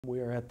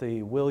We are at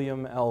the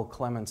William L.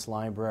 Clements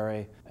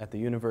Library at the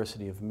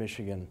University of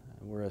Michigan.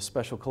 We're a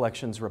special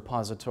collections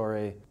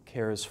repository,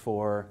 cares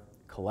for,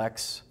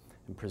 collects,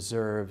 and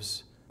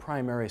preserves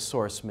primary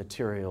source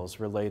materials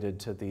related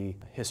to the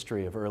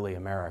history of early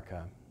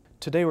America.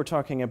 Today we're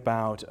talking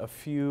about a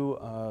few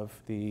of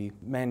the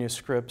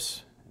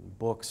manuscripts and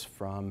books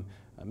from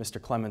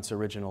Mr. Clements'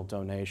 original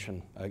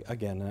donation,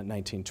 again in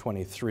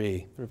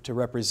 1923. To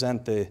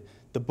represent the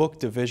book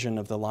division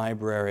of the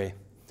library,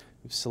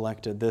 we've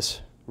selected this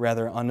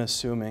rather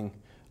unassuming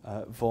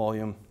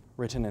volume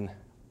written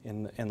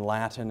in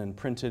Latin and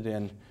printed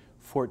in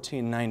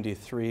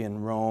 1493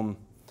 in Rome.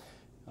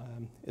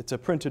 It's a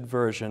printed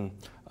version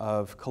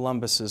of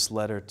Columbus's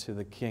letter to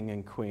the King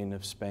and Queen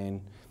of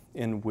Spain,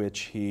 in which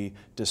he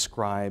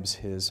describes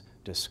his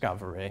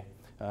discovery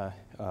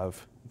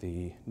of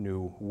the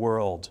New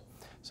World.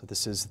 So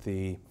this is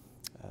the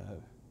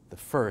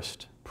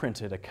first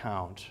printed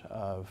account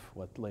of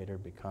what later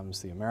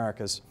becomes the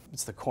Americas.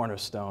 It's the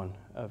cornerstone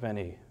of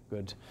any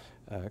good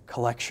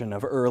collection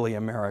of early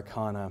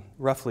Americana.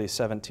 Roughly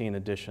 17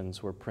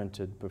 editions were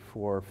printed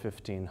before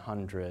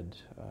 1500.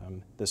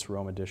 This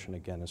Rome edition,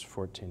 again, is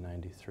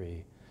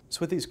 1493.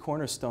 So with these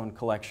cornerstone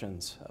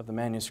collections of the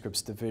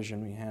Manuscripts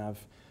division, we have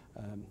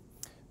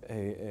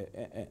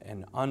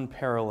an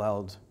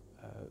unparalleled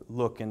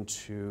look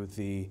into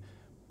the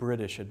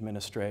British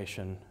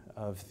administration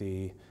of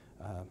the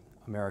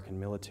American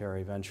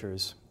military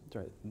ventures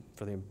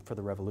for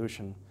the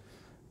Revolution.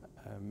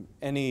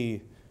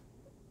 Any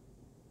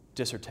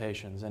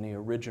dissertations, any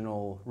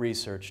original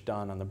research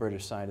done on the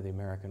British side of the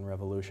American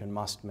Revolution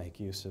must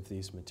make use of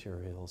these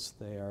materials.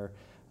 They are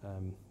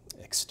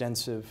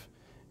extensive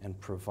and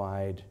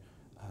provide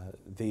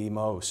the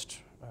most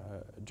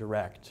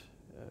direct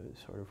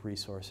sort of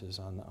resources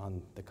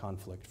on the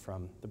conflict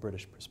from the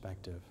British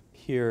perspective.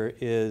 Here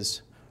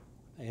is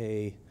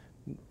a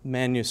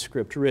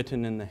manuscript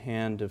written in the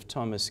hand of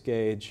Thomas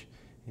Gage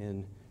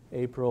in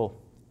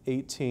April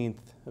 18th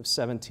of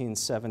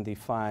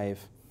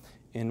 1775,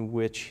 in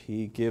which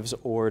he gives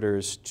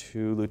orders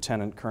to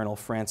Lieutenant Colonel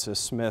Francis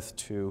Smith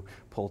to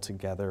pull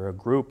together a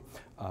group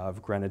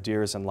of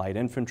grenadiers and light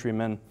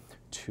infantrymen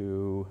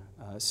to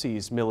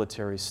seize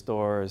military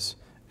stores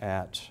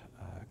at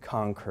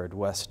Concord,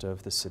 west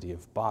of the city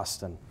of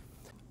Boston.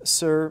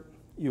 Sir,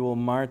 you will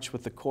march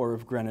with the corps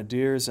of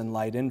grenadiers and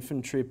light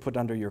infantry put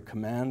under your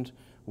command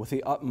with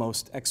the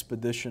utmost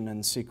expedition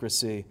and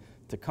secrecy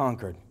to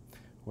Concord,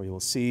 where you will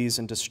seize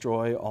and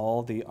destroy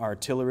all the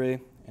artillery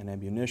and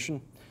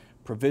ammunition,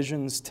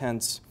 provisions,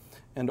 tents,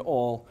 and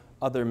all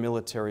other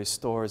military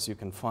stores you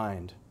can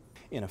find.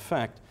 In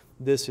effect,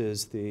 this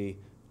is the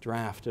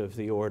draft of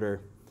the order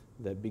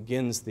that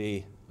begins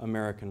the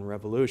American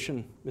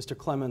Revolution. Mr.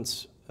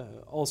 Clements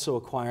also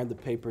acquired the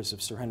papers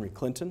of Sir Henry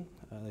Clinton.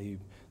 They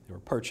were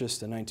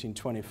purchased in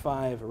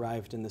 1925,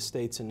 arrived in the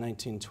States in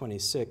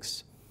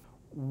 1926.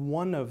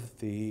 One of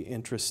the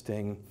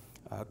interesting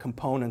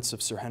components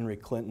of Sir Henry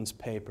Clinton's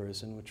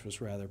papers, and which was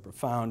rather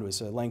profound,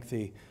 was a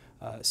lengthy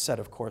set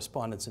of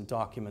correspondence and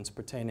documents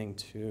pertaining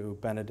to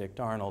Benedict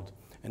Arnold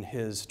and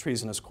his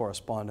treasonous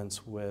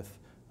correspondence with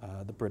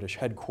the British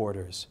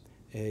headquarters.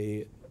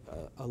 A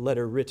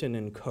letter written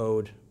in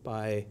code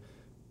by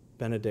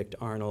Benedict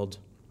Arnold.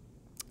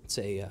 It's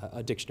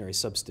a dictionary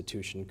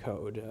substitution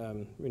code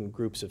in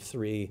groups of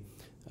 3.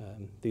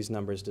 These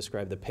numbers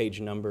describe the page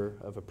number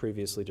of a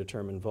previously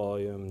determined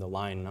volume, the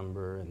line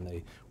number, and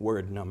the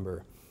word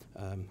number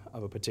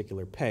of a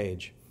particular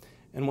page.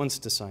 And once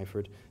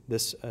deciphered,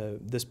 this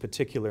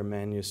particular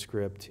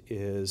manuscript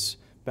is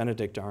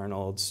Benedict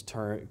Arnold's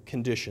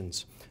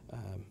conditions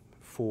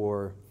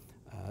for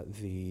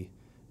the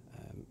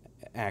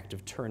act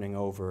of turning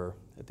over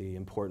the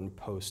important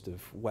post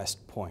of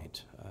West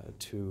Point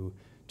to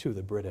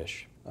the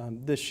British.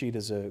 This sheet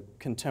is a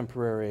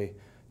contemporary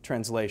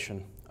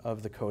translation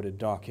of the coded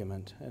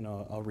document, and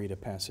I'll read a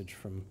passage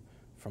from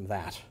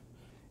that.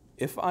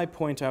 If I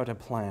point out a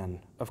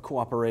plan of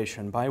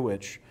cooperation by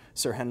which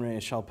Sir Henry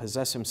shall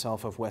possess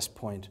himself of West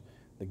Point,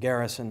 the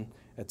garrison,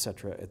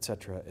 etc.,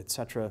 etc.,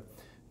 etc.,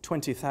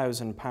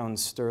 20,000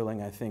 pounds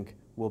sterling, I think,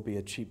 will be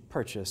a cheap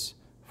purchase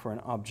for an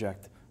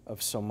object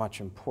of so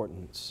much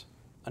importance.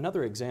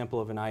 Another example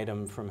of an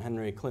item from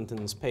Henry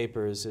Clinton's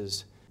papers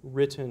is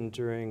written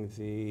during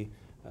the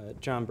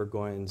John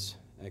Burgoyne's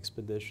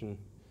expedition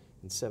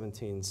in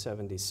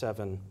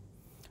 1777.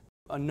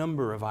 A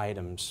number of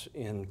items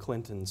in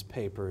Clinton's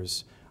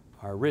papers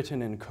are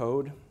written in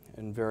code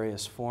in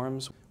various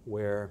forms,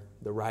 where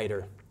the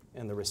writer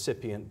and the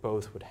recipient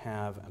both would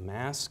have a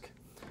mask,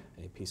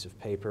 a piece of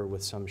paper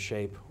with some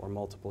shape or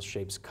multiple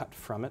shapes cut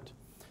from it.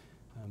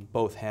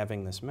 Both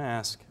having this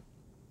mask,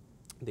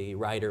 the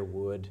writer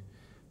would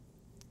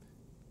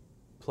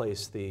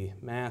place the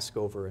mask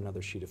over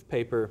another sheet of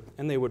paper,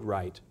 and they would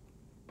write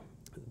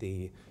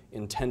the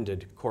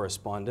intended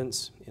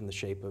correspondence in the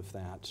shape of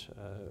that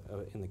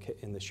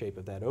in the shape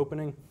of that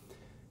opening,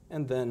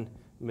 and then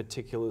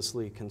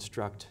meticulously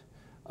construct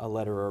a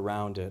letter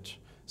around it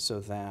so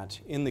that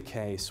in the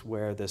case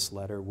where this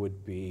letter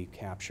would be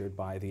captured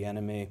by the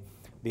enemy,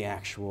 the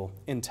actual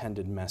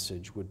intended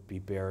message would be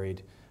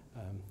buried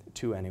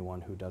to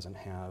anyone who doesn't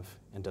have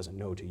and doesn't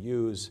know to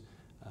use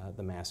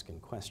the mask in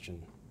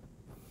question.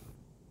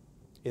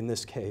 In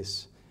this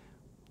case,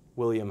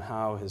 William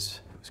Howe,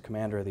 who's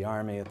commander of the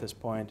army at this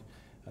point,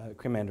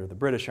 commander of the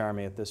British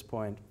Army at this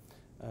point,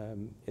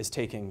 is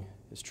taking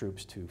his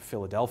troops to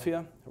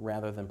Philadelphia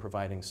rather than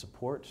providing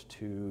support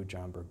to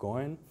John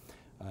Burgoyne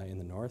in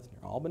the north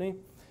near Albany.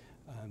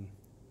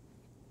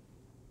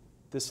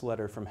 This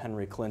letter from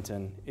Henry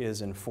Clinton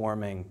is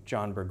informing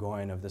John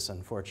Burgoyne of this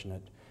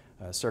unfortunate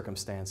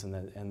circumstance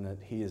and that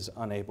he is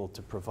unable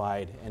to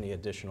provide any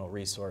additional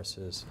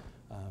resources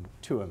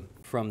to him.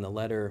 From the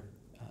letter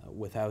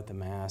without the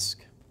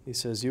mask, he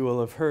says, "You will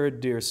have heard,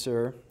 dear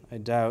sir, I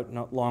doubt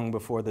not long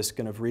before this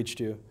can have reached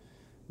you,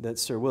 that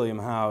Sir William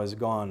Howe is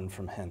gone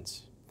from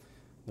hence.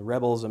 The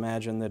rebels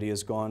imagine that he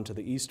has gone to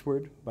the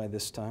eastward by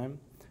this time.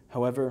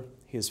 However,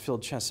 he has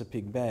filled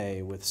Chesapeake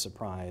Bay with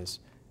surprise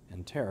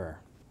and terror."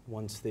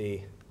 Once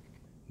the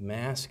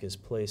mask is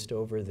placed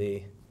over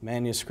the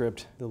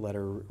manuscript, the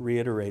letter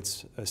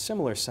reiterates a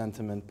similar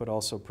sentiment, but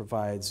also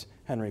provides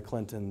Henry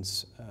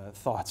Clinton's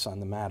thoughts on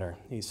the matter.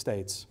 He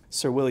states,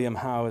 "Sir William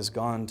Howe has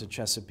gone to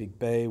Chesapeake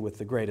Bay with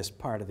the greatest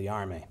part of the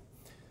army.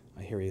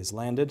 I hear he has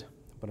landed,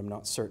 but I'm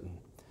not certain.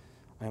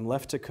 I am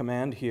left to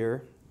command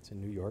here," it's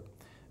in New York,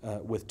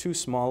 "with too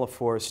small a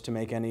force to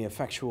make any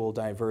effectual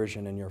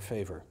diversion in your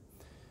favor.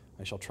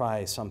 I shall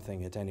try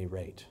something at any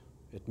rate.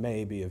 It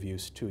may be of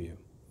use to you.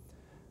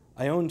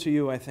 I own to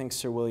you, I think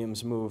Sir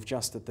William's move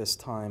just at this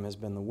time has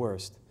been the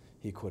worst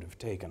he could have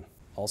taken."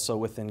 Also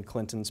within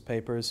Clinton's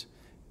papers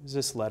is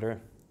this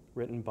letter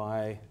written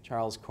by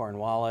Charles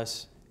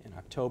Cornwallis in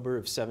October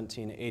of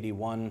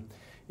 1781,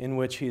 in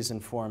which he's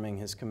informing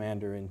his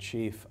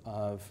commander-in-chief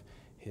of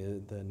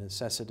the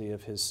necessity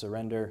of his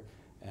surrender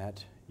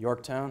at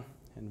Yorktown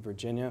in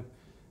Virginia,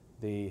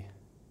 the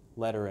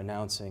letter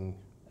announcing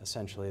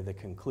essentially the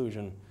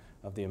conclusion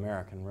of the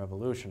American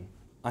Revolution.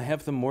 "I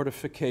have the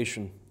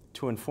mortification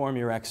to inform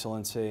your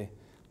Excellency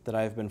that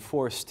I have been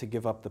forced to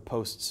give up the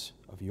posts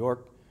of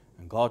York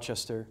and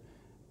Gloucester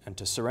and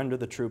to surrender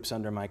the troops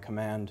under my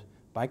command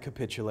by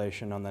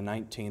capitulation on the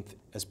 19th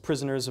as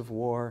prisoners of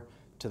war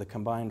to the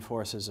combined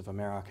forces of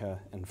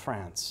America and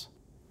France."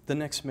 The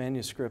next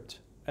manuscript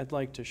I'd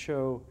like to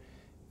show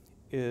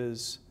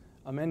is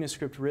a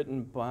manuscript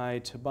written by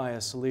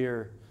Tobias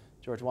Lear,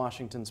 George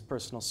Washington's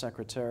personal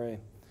secretary,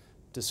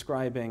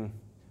 describing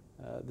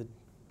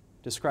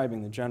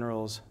the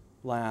general's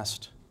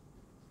last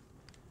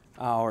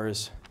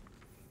hours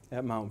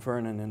at Mount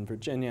Vernon in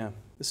Virginia.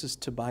 This is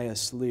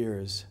Tobias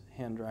Lear's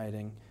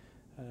handwriting.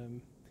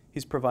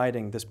 He's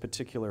providing this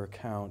particular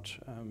account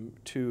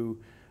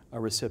to a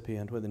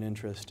recipient with an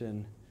interest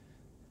in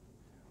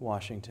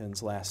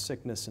Washington's last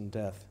sickness and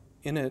death.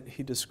 In it,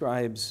 he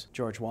describes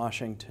George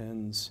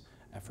Washington's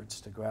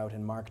efforts to go out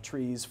and mark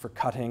trees for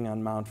cutting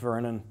on Mount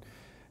Vernon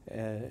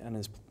and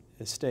his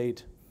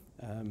estate,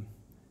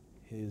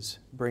 his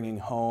bringing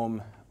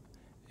home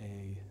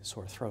a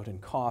sore throat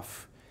and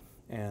cough,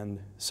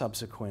 and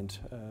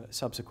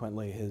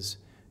subsequently his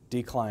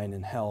decline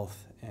in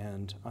health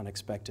and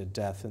unexpected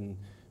death in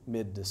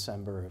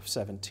mid-December of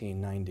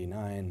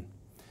 1799.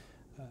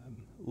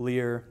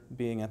 Lear,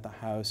 being at the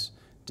house,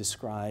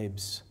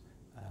 describes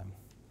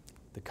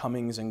the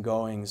comings and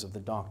goings of the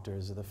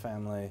doctors of the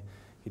family.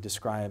 He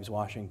describes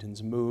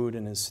Washington's mood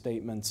in his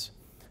statements.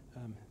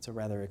 It's a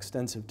rather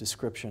extensive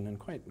description and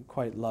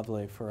quite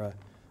lovely for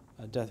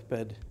a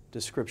deathbed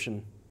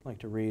description. I'd like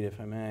to read, if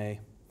I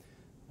may,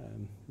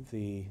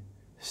 the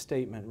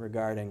statement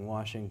regarding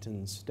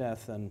Washington's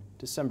death on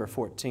December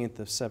 14th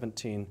of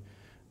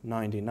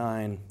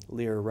 1799.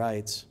 Lear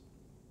writes,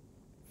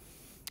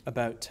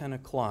 "About 10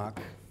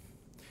 o'clock,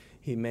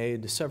 he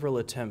made several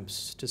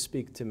attempts to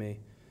speak to me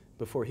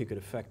before he could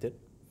effect it.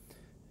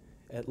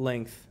 At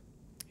length,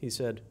 he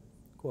said,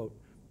 quote,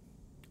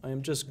 'I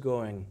am just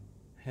going.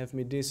 Have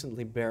me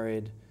decently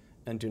buried,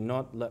 and do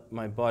not let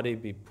my body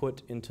be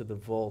put into the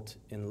vault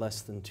in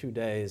less than 2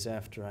 days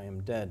after I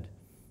am dead.'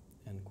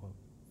 End quote.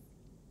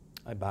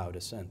 I bowed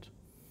assent.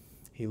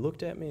 He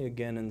looked at me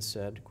again and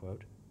said,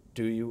 quote,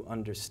 'Do you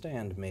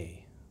understand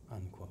me?'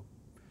 Unquote.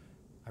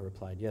 I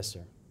replied, 'Yes,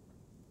 sir.'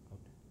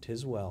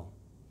 'Tis well,'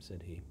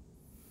 said he.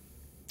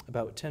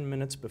 About 10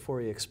 minutes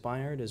before he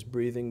expired, his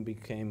breathing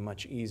became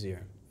much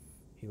easier.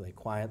 He lay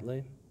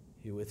quietly,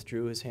 he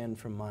withdrew his hand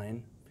from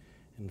mine,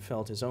 and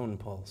felt his own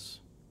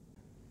pulse.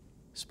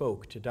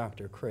 Spoke to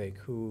Dr. Craik,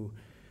 who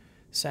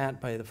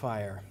sat by the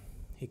fire.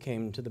 He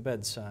came to the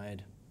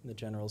bedside. The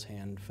general's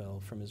hand fell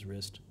from his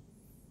wrist.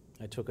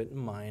 I took it in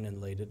mine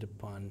and laid it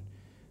upon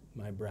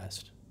my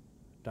breast.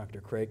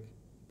 Dr. Craik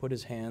put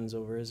his hands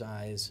over his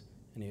eyes,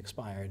 and he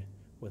expired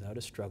without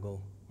a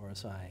struggle or a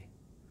sigh."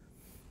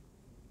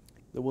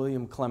 The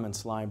William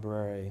Clements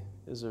Library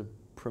is a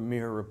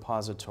premier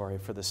repository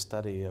for the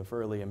study of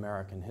early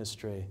American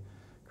history,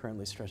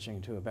 currently stretching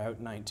to about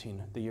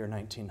the year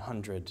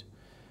 1900.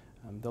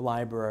 The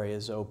library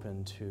is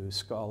open to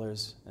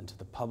scholars and to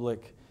the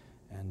public,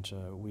 and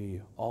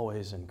we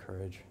always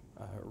encourage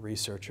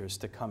researchers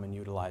to come and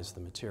utilize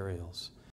the materials.